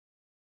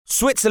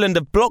Switzerland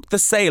have blocked the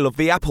sale of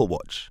the Apple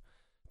Watch.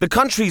 The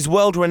country is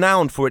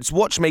world-renowned for its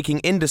watchmaking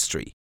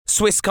industry.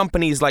 Swiss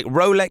companies like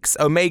Rolex,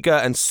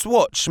 Omega and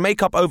Swatch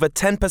make up over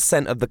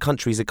 10% of the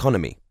country's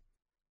economy.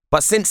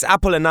 But since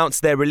Apple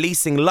announced they're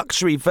releasing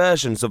luxury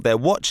versions of their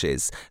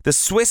watches, the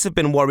Swiss have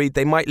been worried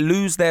they might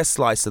lose their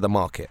slice of the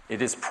market.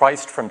 It is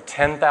priced from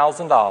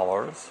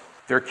 $10,000.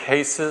 Their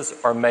cases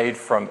are made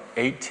from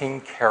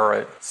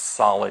 18-karat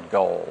solid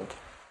gold.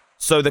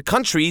 So the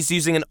country's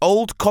using an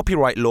old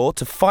copyright law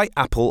to fight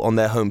Apple on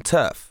their home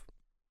turf.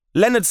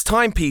 Leonard's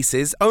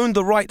timepieces own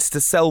the rights to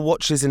sell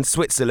watches in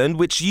Switzerland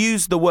which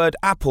use the word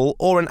Apple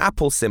or an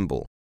Apple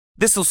symbol.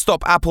 This will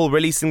stop Apple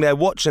releasing their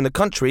watch in the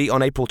country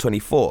on April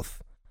 24th.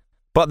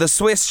 But the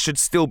Swiss should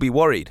still be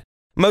worried.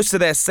 Most of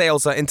their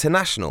sales are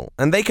international,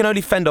 and they can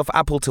only fend off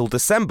Apple till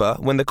December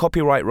when the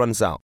copyright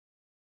runs out.